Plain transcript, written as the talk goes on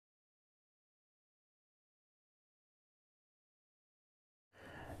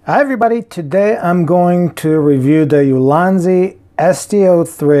Hi everybody, today I'm going to review the Ulanzi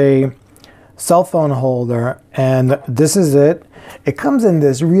ST-03 cell phone holder, and this is it. It comes in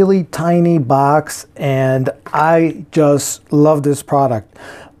this really tiny box and I just love this product.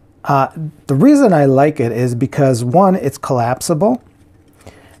 The reason I like it is because one, it's collapsible,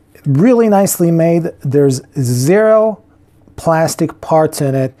 really nicely made. There's zero plastic parts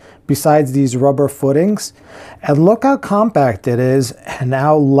in it besides these rubber footings, and look how compact it is and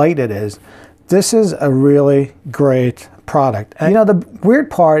how light it is. This is a really great product. And you know, the weird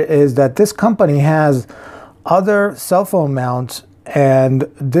part is that this company has other cell phone mounts, and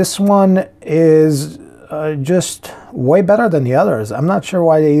this one is just way better than the others. I'm not sure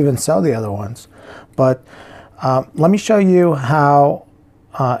why they even sell the other ones, but let me show you how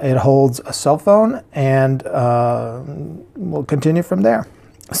it holds a cell phone, and we'll continue from there.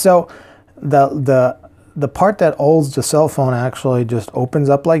 So the part that holds the cell phone actually just opens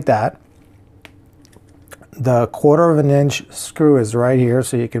up like that. The 1/4 of an inch screw is right here,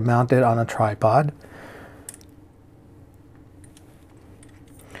 so you can mount it on a tripod.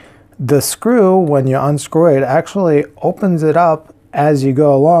 The screw, when you unscrew it, actually opens it up as you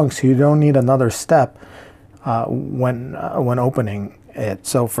go along, so you don't need another step when opening it.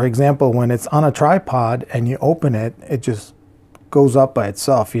 So for example, when it's on a tripod and you open it, it just goes up by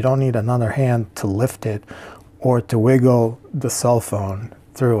itself. You don't need another hand to lift it or to wiggle the cell phone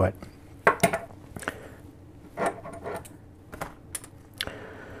through it.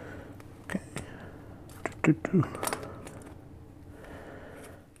 Okay.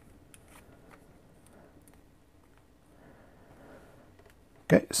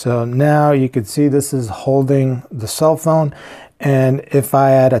 Okay, so now you can see this is holding the cell phone, and if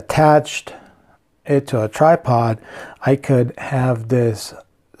I had attached it to a tripod, I could have this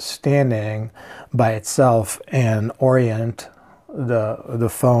standing by itself and orient the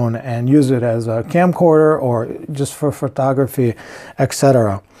phone and use it as a camcorder or just for photography,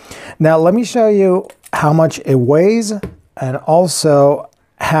 etc. Now let me show you how much it weighs, and also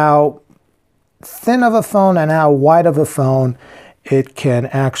how thin of a phone and how wide of a phone it can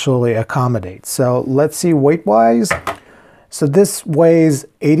actually accommodate. So let's see weight-wise. So this weighs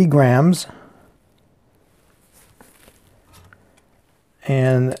 80 grams.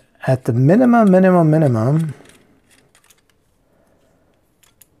 And at the minimum,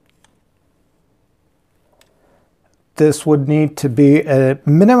 this would need to be a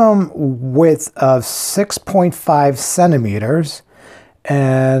minimum width of 6.5 centimeters,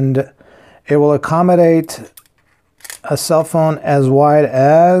 and it will accommodate a cell phone as wide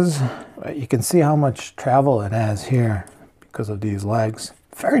as, you can see how much travel it has here because of these legs.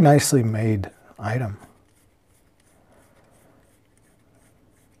 Very nicely made item.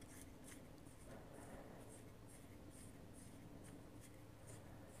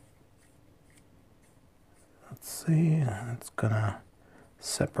 Let's see, it's gonna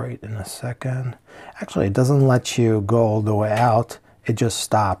separate in a second. Actually, it doesn't let you go all the way out, it just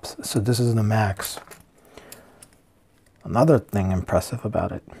stops. So this is the max. Another thing impressive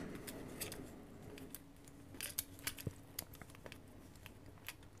about it.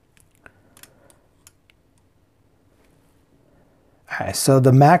 Alright, so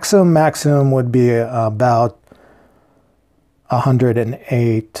the maximum would be about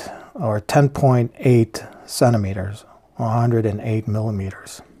 108 or 10.8 centimeters, 108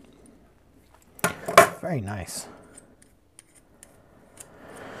 millimeters. Very nice.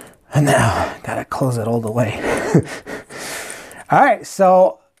 And now, gotta close it all the way. All right,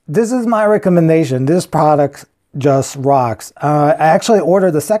 so this is my recommendation. This product just rocks. I actually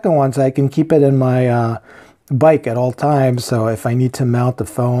ordered the second one so I can keep it in my bike at all times. So if I need to mount the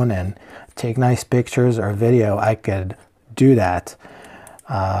phone and take nice pictures or video, I could do that.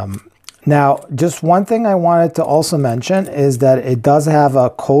 Now, just one thing I wanted to also mention is that it does have a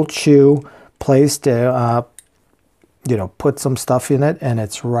cold shoe place to you know, put some stuff in it, and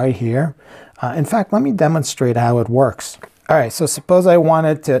it's right here. In fact, let me demonstrate how it works. All right, so suppose I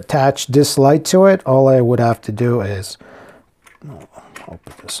wanted to attach this light to it. All I would have to do is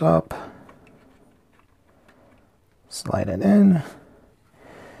open this up, slide it in.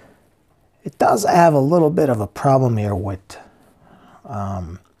 It does have a little bit of a problem here with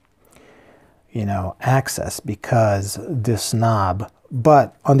you know, access because this knob,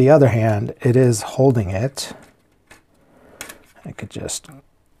 but on the other hand, it is holding it. I could just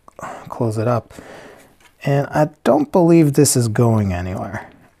close it up, and I don't believe this is going anywhere.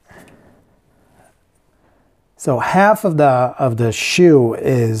 So half of the shoe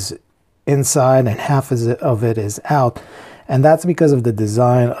is inside and half of it is out, and that's because of the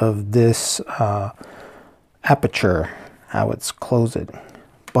design of this aperture, how it's closed.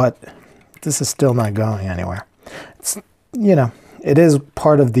 but this is still not going anywhere. It's, you know, it is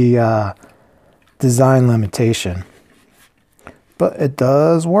part of the design limitation, but it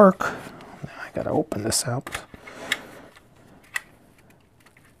does work. I gotta open this up.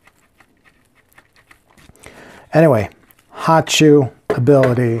 Anyway, hot shoe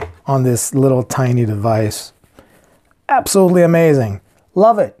ability on this little tiny device. Absolutely amazing.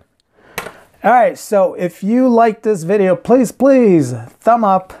 Love it. All right, so if you like this video, please thumb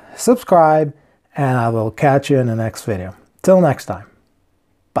up, subscribe, and I will catch you in the next video. Till next time.